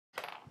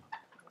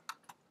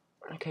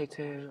Okay,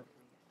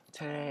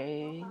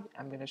 today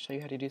I'm going to show you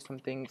how to do some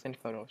things in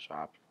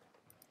Photoshop.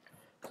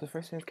 So the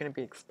first thing is going to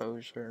be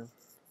exposure.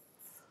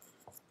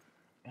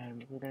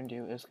 And what we're going to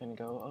do is going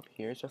to go up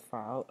here to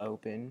File,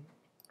 Open,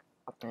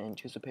 and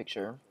choose a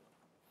picture.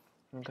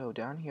 And go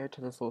down here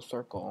to this little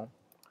circle.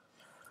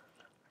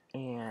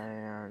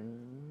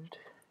 And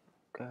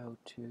go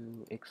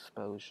to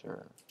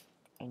Exposure.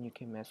 And you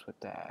can mess with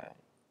that.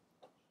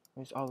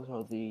 There's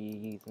also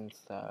these and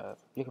stuff.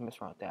 You can mess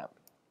around with that.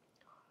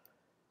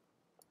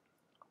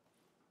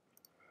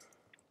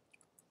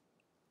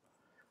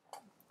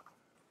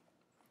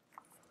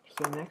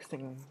 So the next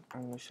thing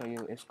I'm going to show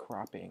you is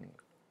cropping.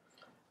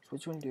 So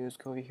what you want to do is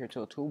go over here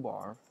to the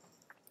toolbar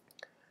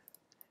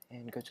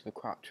and go to the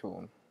crop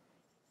tool.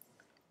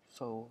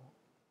 So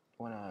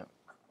I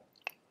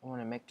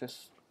want to make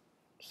this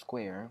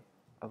square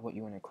of what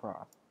you want to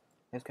crop.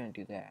 It's going to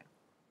do that.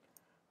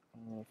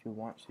 And if you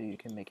want to, you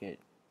can make it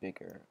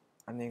bigger.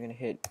 And then you're going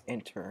to hit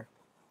enter.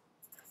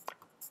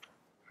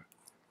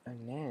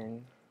 And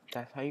then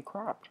that's how you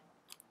crop.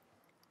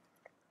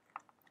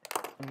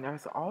 And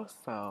there's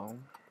also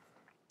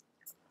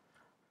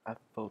a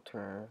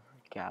filter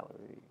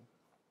gallery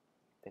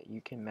that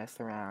you can mess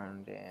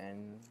around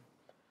in,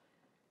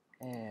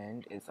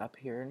 and it's up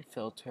here in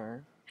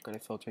filter. Go to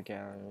filter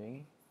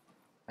gallery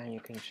and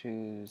you can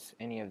choose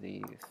any of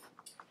these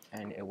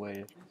and it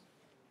would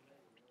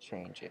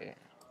change it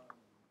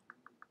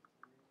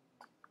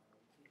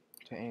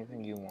to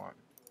anything you want.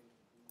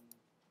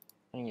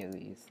 Any of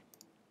these.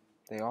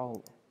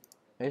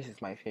 This is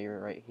my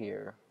favorite right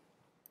here.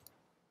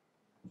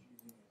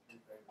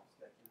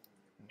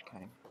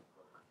 Okay.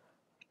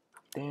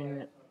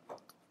 Then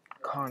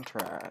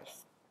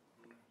contrast.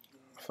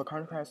 So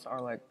contrasts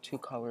are like two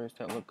colors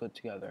that look good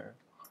together.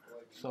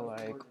 So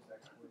like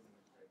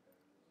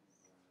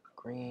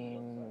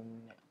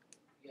green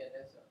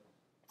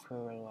for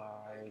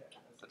like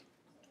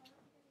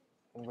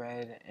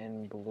red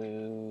and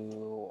blue,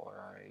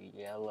 or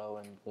yellow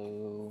and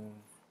blue.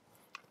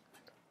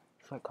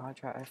 So like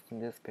contrast in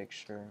this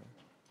picture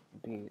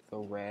would be the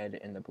red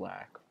and the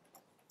black,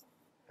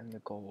 and the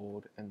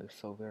gold and the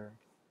silver,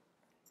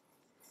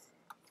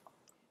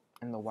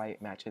 and the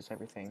white matches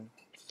everything.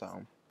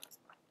 So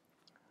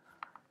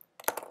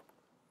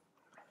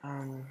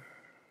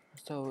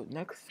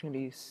next is gonna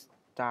be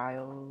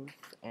styles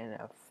and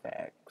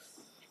effects.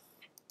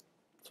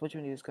 So what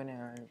you need is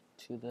gonna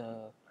to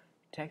the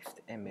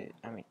text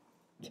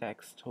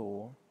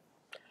tool.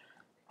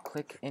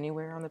 Click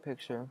anywhere on the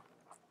picture.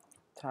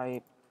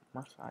 Type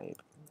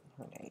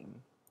her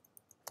name.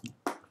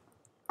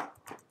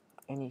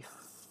 Any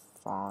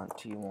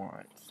font you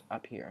want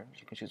up here.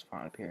 You can choose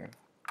font up here.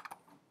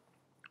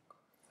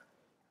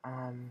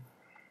 Then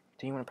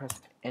you want to press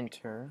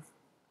enter.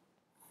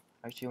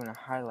 Actually, you want to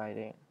highlight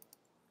it.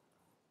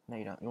 No,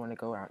 you don't. You want to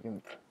go out.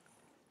 You're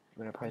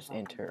going to press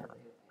enter.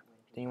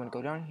 Then you want to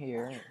go down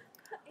here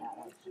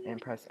and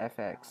press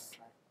FX.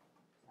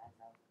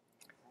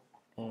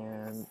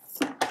 And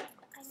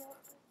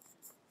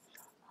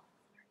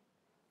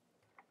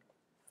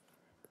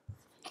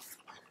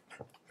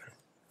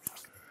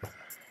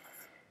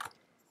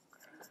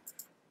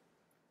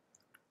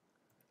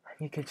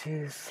you can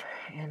choose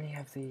any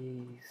of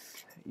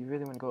these. You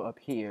really want to go up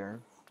here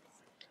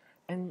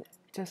and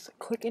just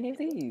click any of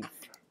these,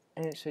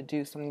 and it should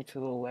do something to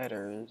the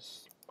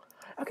letters.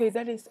 Okay,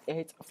 that is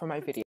it for my video.